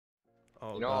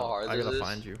Oh You know how hard I this gotta is?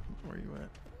 find you. Where you at?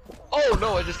 Oh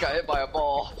no, I just got hit by a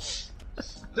ball.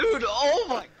 Dude, oh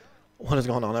my. What is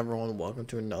going on, everyone? Welcome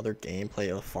to another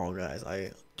gameplay of Fall Guys. I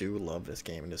do love this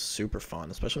game, and it's super fun,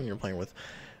 especially when you're playing with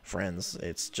friends.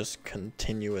 It's just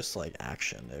continuous like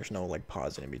action. There's no like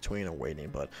pausing in between or waiting,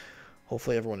 but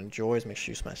hopefully everyone enjoys. Make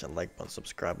sure you smash that like button,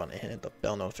 subscribe button, and hit the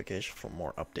bell notification for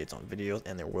more updates on videos,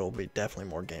 and there will be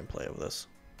definitely more gameplay of this.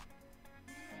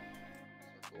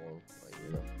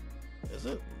 Is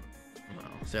it? No.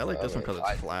 See, I like this one because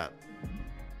it's flat.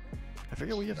 I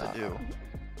forget what you have to do.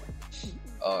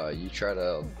 You try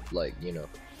to like,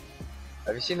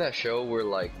 have you seen that show where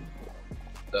like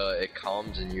it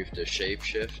comes and you have to shape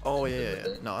shift? Oh yeah.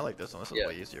 No, I like this one. This is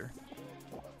way easier.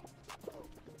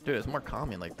 Dude, it's more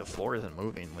calming. Like the floor isn't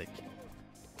moving. Like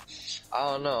I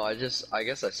don't know. I guess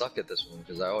I suck at this one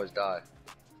because I always die.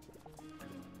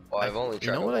 Well, I've only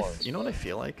tried it once. You know what I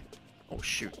feel like? Oh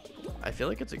shoot. I feel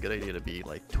like it's a good idea to be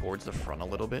like towards the front a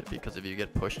little bit, because if you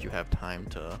get pushed, you have time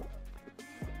to.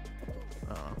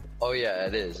 Oh yeah,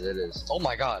 it is. It is. Oh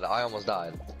my god, I almost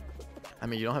died. I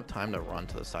mean, you don't have time to run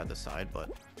to the side,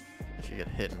 but if you get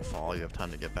hit and fall, you have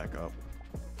time to get back up.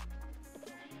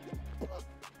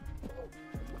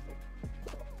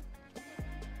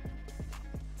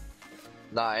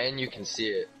 Nah, and you can see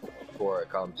it before it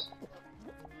comes.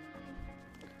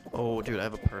 Oh, dude, I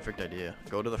have a perfect idea.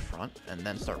 Go to the front and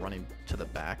then start running to the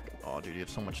back. Oh, dude, you have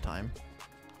so much time.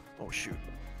 Oh, shoot.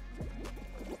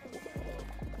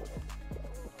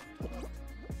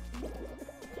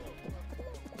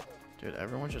 Dude,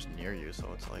 everyone's just near you, so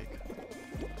it's like...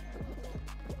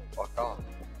 Fuck off.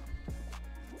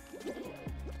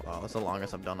 Wow, that's the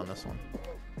longest I've done on this one.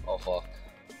 Oh, fuck.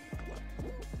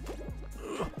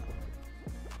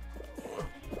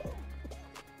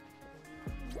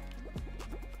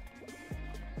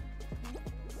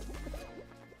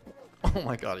 Oh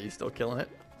my god, are you still killing it?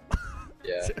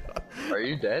 Yeah. Are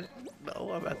you dead?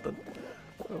 No,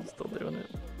 I'm still doing it.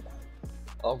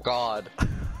 Oh god.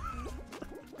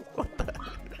 What the heck?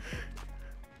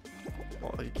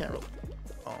 Well, you can't really...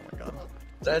 Oh my god.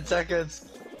 10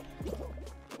 seconds.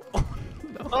 Oh,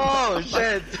 no. Oh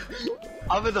shit!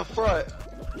 I'm in the front.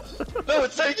 No,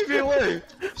 it's taking me away.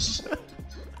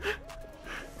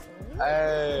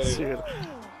 Hey. Dude,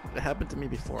 it happened to me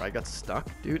before. I got stuck,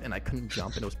 dude, and I couldn't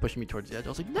jump, and it was pushing me towards the edge. I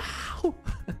was like, no!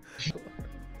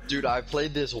 Dude, I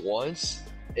played this once,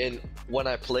 and when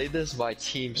I played this, my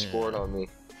team scored on me.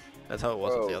 That's how it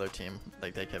was with the other team.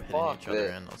 Like, they kept hitting each other,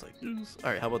 and I was like,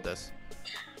 alright, how about this?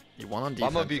 You won on defense.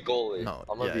 I'm gonna be goalie. No,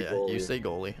 I'm gonna be goalie. You stay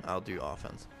goalie. I'll do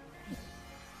offense.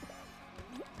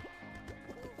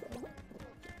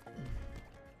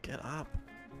 Get up.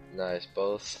 Nice.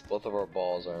 Both of our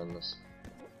balls are in this.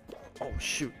 Oh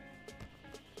shoot.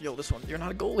 Yo, this one. You're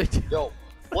not a goalie. Dude. Yo,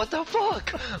 what the fuck?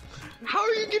 How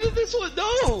are you getting this one?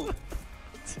 No.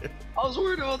 I was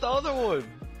worried about the other one.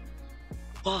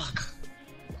 Fuck.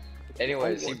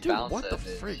 Anyways, he dude, bounced what the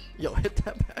it. freak? Yo, hit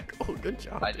that back. Oh, good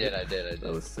job. I did. That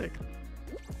was sick.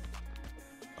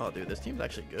 Oh, dude, this team's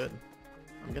actually good.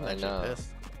 I'm getting actually pissed.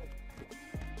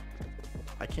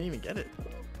 I can't even get it.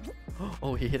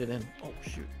 Oh, he hit it in. Oh,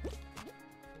 shoot.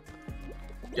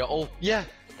 Yo, oh, yeah.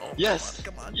 Oh, yes.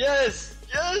 Come on. Yes.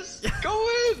 Yes. Go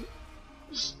in.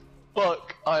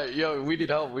 Fuck. Alright, yo, we need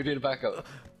help. We need a backup.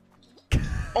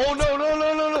 Oh,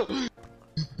 no.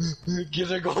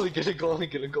 Get a goalie.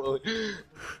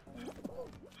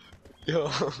 Yo.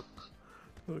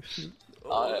 Oh, shoot.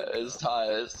 It's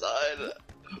tied.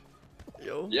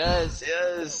 Yo. Yes.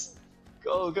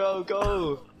 Go.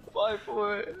 Fight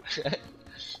for it.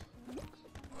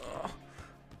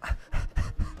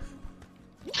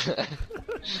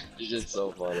 You're just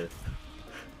so funny.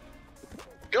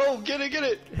 Go, get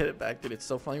it. Hit it back, dude. It's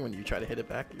so funny when you try to hit it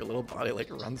back, your little body like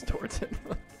runs towards it.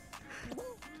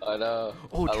 I know.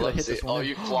 Oh, dude, I hit this one. Oh,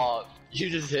 you flopped.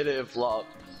 You just hit it and flopped.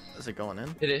 Is it going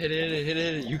in? Hit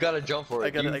it. You gotta jump for it.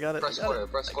 I got it.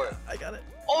 Press square. I got it.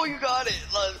 Oh, you got it.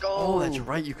 Let's go. Oh, that's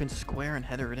right. You can square and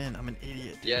header it in. I'm an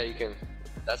idiot. Dude. Yeah, you can.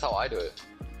 That's how I do it.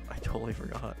 I totally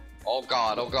forgot. Oh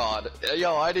god.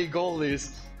 Yo, I need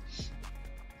goalies.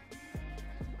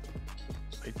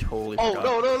 I totally forgot.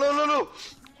 Oh, no.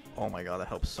 Oh my god, that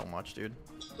helps so much, dude.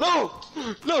 No!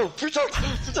 Protect!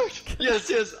 Yes!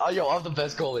 Yo, I'm the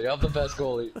best goalie.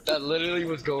 That literally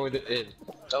was going in.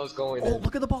 That was going in. Oh,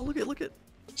 look at the ball, look at.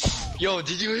 Yo,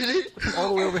 did you hit it? All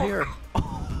the way over here.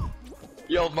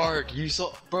 Yo, Mark, you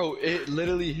saw, bro, it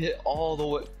literally hit all the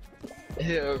way,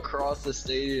 hit across the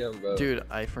stadium, bro. Dude,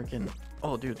 I freaking,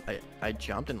 oh dude, I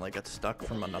jumped and like got stuck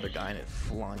from another guy and it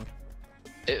flung.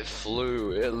 It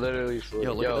flew. It literally flew.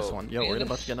 Yo, look at this one. Yo, we're man.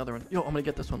 about to get another one. Yo, I'm gonna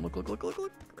get this one. Look.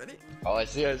 Ready? Oh, I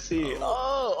see.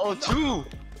 Oh, two.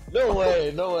 No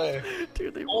way. No way.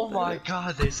 Dude, they Oh both my had it.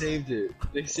 god, they saved it.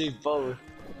 They saved both.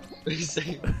 They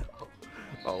saved.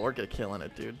 Oh, we're gonna killing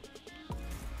it, dude.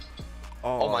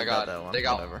 Oh my I got god, that one. they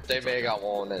got. Whatever. They It's may okay. got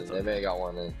one in. It's They okay. may got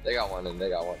one in. They got one in. They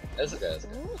got one. It's okay. It's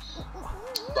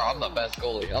okay. Bro, I'm the best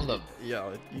goalie. I'm the.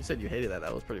 Yo, you said you hated that.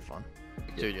 That was pretty fun.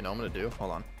 Dude, you know what I'm gonna do?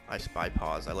 Hold on. I spy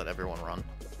pause. I let everyone run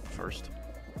first.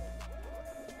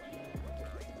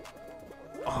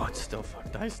 Oh, it's still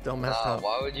fucked. I still messed Nah, up.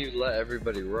 why would you let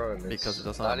everybody run? It's Because it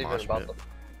doesn't not have even mosh about pit.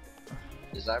 the.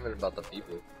 It's not even about the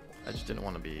people. I just didn't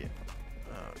want to be.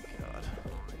 Oh god.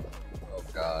 Oh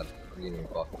god, I'm getting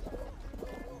fucked.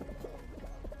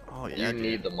 Oh yeah. You dude.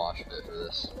 need the mosh pit for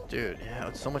this. Dude, yeah,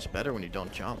 it's so much better when you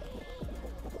don't jump.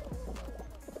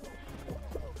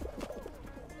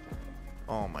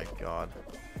 Oh my god.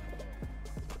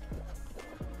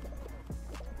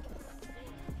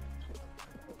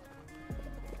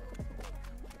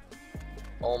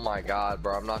 Oh my god,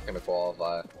 bro, I'm not gonna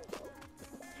qualify.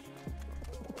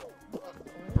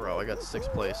 Bro, I got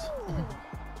 6th place.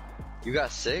 You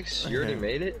got 6? You already Okay.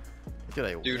 made it? Did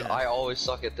I Dude, win? I always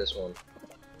suck at this one.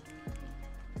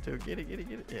 Dude, get it.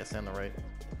 Yeah, stay on the right.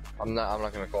 I'm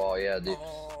not gonna call. Yeah, dude.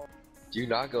 Do you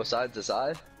not go side to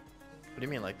side? What do you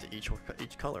mean, like to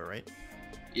each color, right?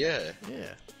 Yeah.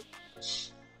 Yeah.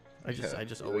 I just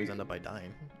Yeah. always end up by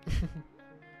dying.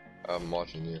 I'm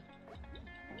watching you.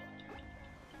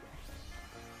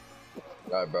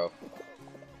 Alright, bro.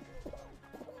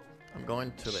 I'm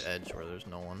going to the edge where there's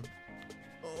no one.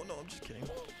 Oh no, I'm just kidding.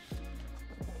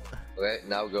 Okay,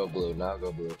 now go blue. Now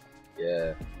go blue.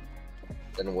 Yeah.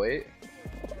 Then wait.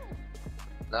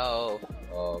 No.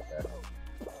 Oh, okay.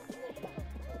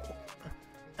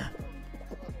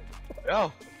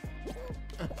 Yo.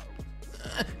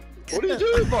 What are you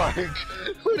doing, Mark?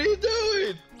 What are you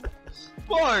doing?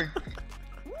 Mark!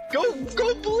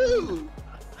 Go blue!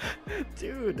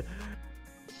 Dude.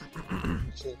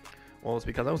 Well, it's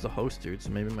because I was the host, dude. So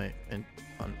maybe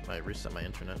I reset my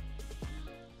internet.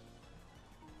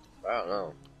 I don't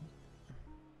know.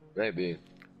 Maybe.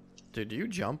 Dude, do you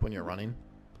jump when you're running?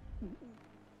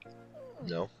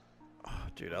 No. Oh,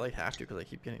 dude, I like have to because I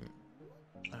keep getting.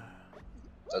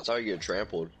 That's how you get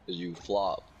trampled, is you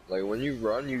flop. Like when you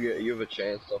run, you have a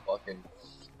chance to fucking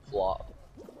flop.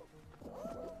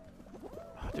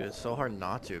 Oh, dude, it's so hard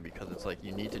not to because it's like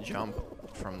you need to jump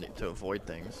to avoid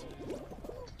things.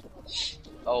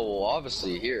 Oh well,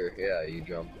 obviously here, yeah, you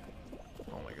jump.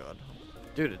 Oh my god,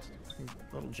 dude, it's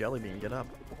little jelly bean. Get up,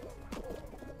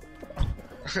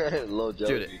 Low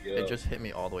jelly. dude. It just hit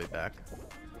me all the way back,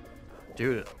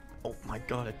 dude. Oh my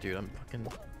god, dude, I'm fucking.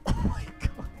 Oh my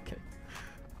god. Okay.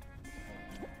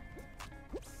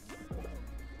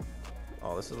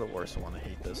 Oh, this is the worst one. I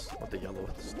hate this with the yellow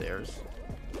with the stairs.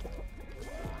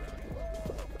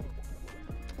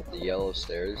 The yellow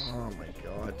stairs. Oh my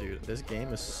god, dude. This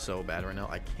game is so bad right now.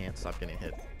 I can't stop getting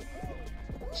hit.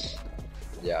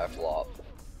 Yeah, I flop.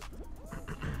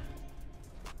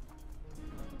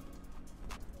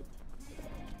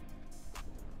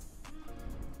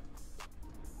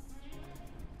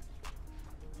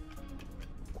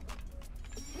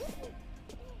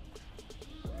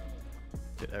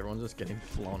 Dude, everyone's just getting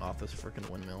flown off this freaking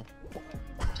windmill. Oh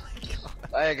my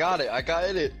god. I got it. I got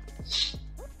it.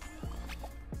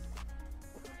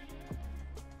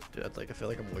 Dude, that's like, I feel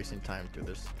like I'm wasting time through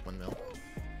this windmill.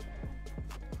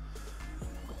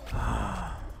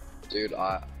 Dude,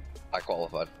 I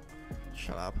qualified.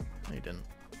 Shut up. No, you didn't.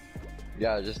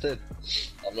 Yeah, I just did.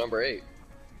 I'm number 8.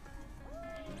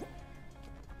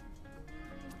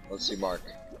 Let's see, Mark.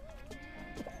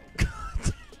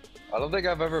 I don't think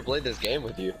I've ever played this game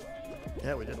with you.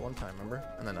 Yeah, we did one time, remember?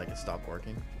 And then like it stopped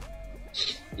working.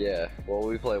 Yeah, well,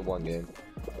 we played one game.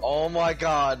 Oh my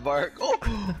god, Mark.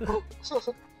 Oh!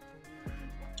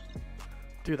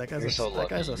 Dude, that guy's You're so that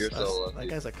guy's lucky. You're so lucky. that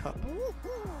guy's a cup. Oh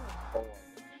my